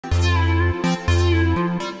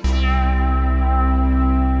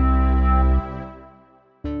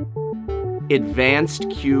Advanced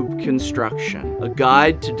Cube Construction, a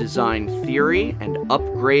guide to design theory and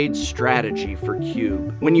upgrade strategy for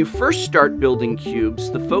cube. When you first start building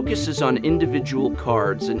cubes, the focus is on individual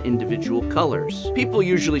cards and individual colors. People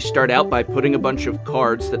usually start out by putting a bunch of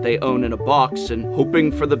cards that they own in a box and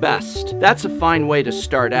hoping for the best. That's a fine way to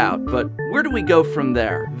start out, but where do we go from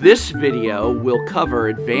there? This video will cover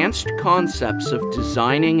advanced concepts of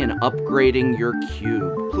designing and upgrading your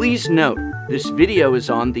cube. Please note, this video is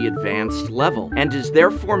on the advanced level, and is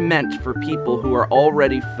therefore meant for people who are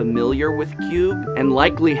already familiar with cube and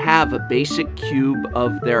likely have a basic cube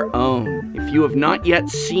of their own. If you have not yet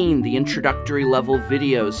seen the introductory level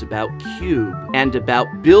videos about cube and about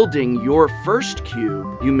building your first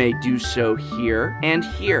cube, you may do so here and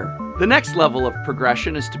here. The next level of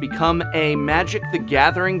progression is to become a Magic the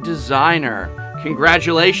Gathering designer.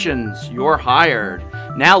 Congratulations, you're hired.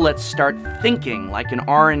 Now let's start thinking like an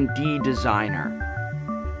R&D designer.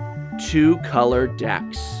 Two-color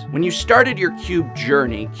decks. When you started your cube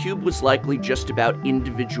journey, cube was likely just about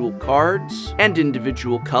individual cards and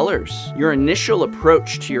individual colors. Your initial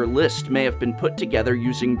approach to your list may have been put together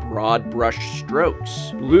using broad brush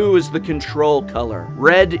strokes. Blue is the control color,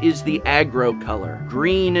 red is the aggro color,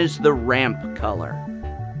 green is the ramp color.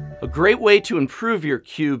 A great way to improve your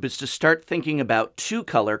cube is to start thinking about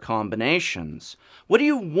two-color combinations. What do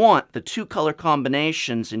you want the two-color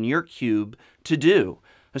combinations in your cube to do?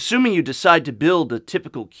 Assuming you decide to build a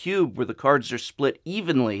typical cube where the cards are split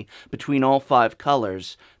evenly between all 5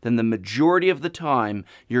 colors, then the majority of the time,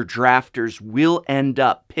 your drafters will end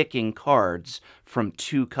up picking cards from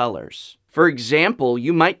 2 colors. For example,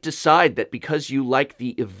 you might decide that because you like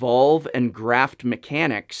the evolve and graft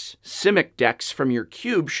mechanics, Simic decks from your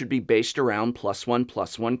cube should be based around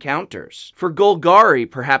 +1/+1 counters. For Golgari,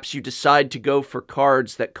 perhaps you decide to go for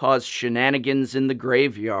cards that cause shenanigans in the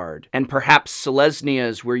graveyard. And perhaps Selesnya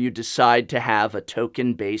is where you decide to have a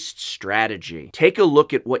token-based strategy. Take a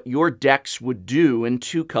look at what your decks would do in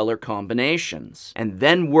 2-color combinations, and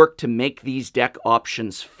then work to make these deck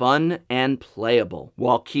options fun and playable,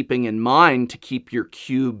 while keeping in mind to keep your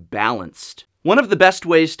cube balanced. One of the best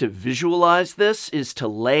ways to visualize this is to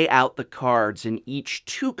lay out the cards in each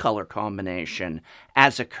 2-color combination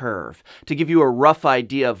as a curve, to give you a rough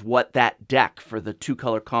idea of what that deck for the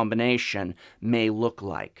 2-color combination may look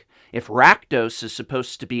like. If Rakdos is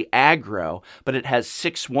supposed to be aggro, but it has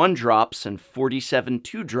 6 1-drops and 47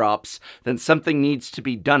 2-drops, then something needs to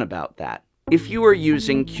be done about that. If you are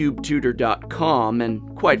using CubeTutor.com,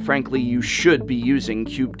 and quite frankly you should be using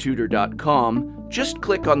CubeTutor.com, just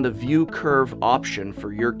click on the View Curve option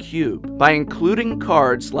for your cube. By including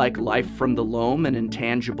cards like Life from the Loam and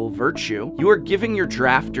Intangible Virtue, you are giving your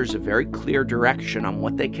drafters a very clear direction on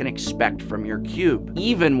what they can expect from your cube,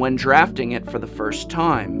 even when drafting it for the first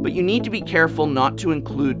time. But you need to be careful not to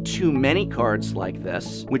include too many cards like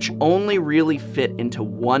this, which only really fit into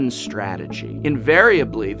one strategy.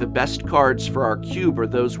 Invariably, the best cards for our cube are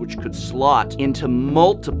those which could slot into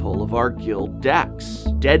multiple of our guild decks.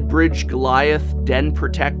 Deadbridge Goliath, Den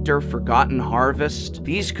Protector, Forgotten Harvest.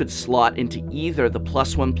 These could slot into either the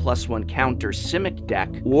 +1/+1 counter Simic deck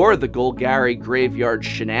or the Golgari Graveyard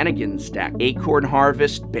Shenanigans deck. Acorn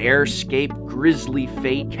Harvest, Bearscape, Grisly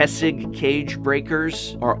Fate, Kessig Cage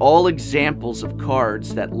Breakers are all examples of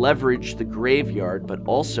cards that leverage the graveyard but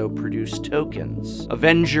also produce tokens.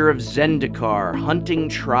 Avenger of Zendikar, Hunting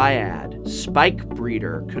Triad, Spike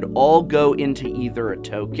Breeder could all go into either a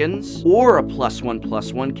tokens or a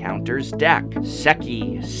 +1/+1 counters deck.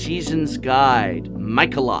 Seki, Season's Guide,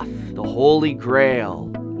 Michaeloth, the Holy Grail.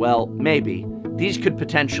 Well, maybe. These could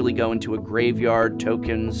potentially go into a graveyard,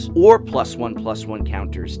 tokens, or +1/+1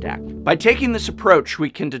 counters deck. By taking this approach, we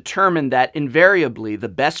can determine that invariably the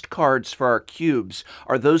best cards for our cubes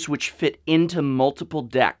are those which fit into multiple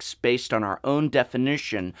decks based on our own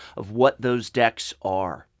definition of what those decks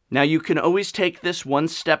are. Now you can always take this one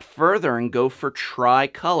step further and go for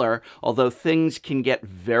tri-color, although things can get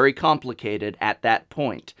very complicated at that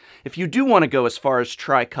point. If you do want to go as far as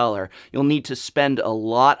tri-color, you'll need to spend a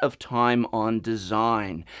lot of time on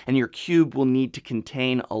design, and your cube will need to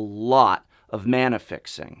contain a lot of mana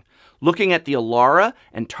fixing. Looking at the Alara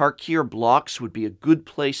and Tarkir blocks would be a good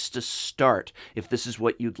place to start if this is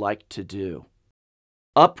what you'd like to do.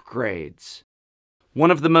 Upgrades. One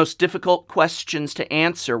of the most difficult questions to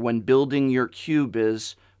answer when building your cube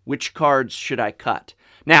is, which cards should I cut?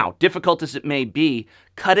 Now, difficult as it may be,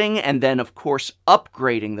 cutting and then, of course,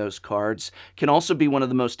 upgrading those cards can also be one of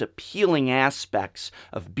the most appealing aspects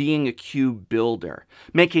of being a cube builder.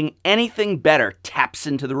 Making anything better taps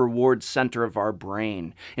into the reward center of our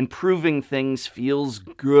brain. Improving things feels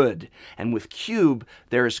good, and with cube,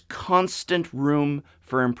 there is constant room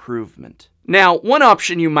for improvement. Now, one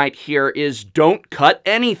option you might hear is don't cut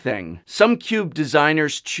anything. Some cube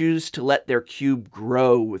designers choose to let their cube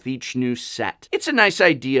grow with each new set. It's a nice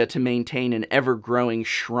idea to maintain an ever-growing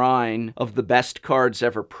shrine of the best cards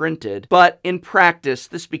ever printed, but in practice,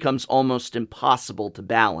 this becomes almost impossible to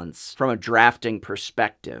balance from a drafting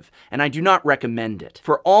perspective, and I do not recommend it.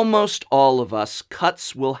 For almost all of us,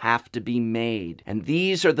 cuts will have to be made, and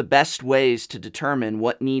these are the best ways to determine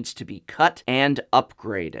what needs to be cut and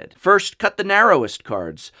upgraded. First, cut the narrowest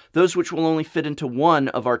cards, those which will only fit into one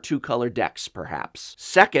of our two-color decks, perhaps.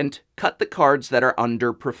 Second, cut the cards that are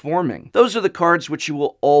underperforming. Those are the cards which you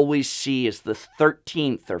will always see as the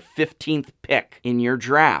 13th or 15th pick in your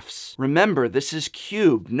drafts. Remember, this is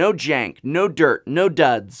Cube, no jank, no dirt, no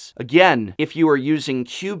duds. Again, if you are using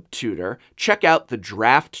Cube Tutor, check out the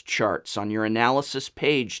draft charts on your analysis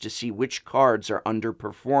page to see which cards are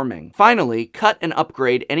underperforming. Finally, cut and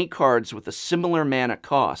upgrade any cards with a similar mana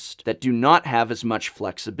cost that do not have as much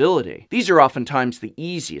flexibility. These are oftentimes the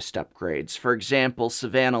easiest upgrades. For example,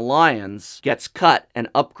 Savannah Lions gets cut and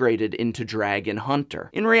upgraded into Dragon Hunter.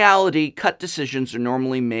 In reality, cut decisions are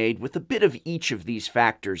normally made with a bit of each of these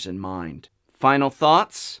factors in mind. Final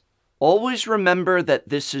thoughts? Always remember that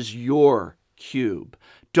this is your cube.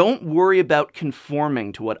 Don't worry about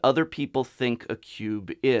conforming to what other people think a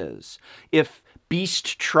cube is. If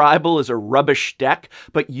Beast Tribal is a rubbish deck,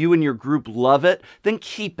 but you and your group love it, then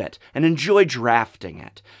keep it and enjoy drafting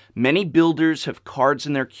it. Many builders have cards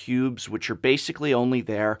in their cubes which are basically only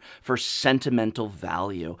there for sentimental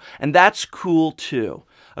value, and that's cool too.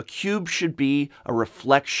 A cube should be a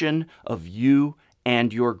reflection of you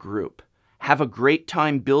and your group. Have a great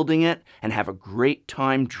time building it and have a great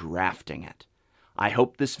time drafting it. I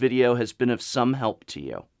hope this video has been of some help to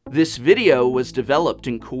you. This video was developed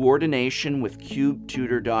in coordination with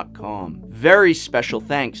CubeTutor.com. Very special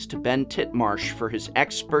thanks to Ben Titmarsh for his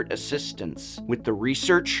expert assistance with the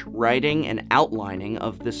research, writing, and outlining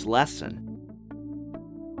of this lesson.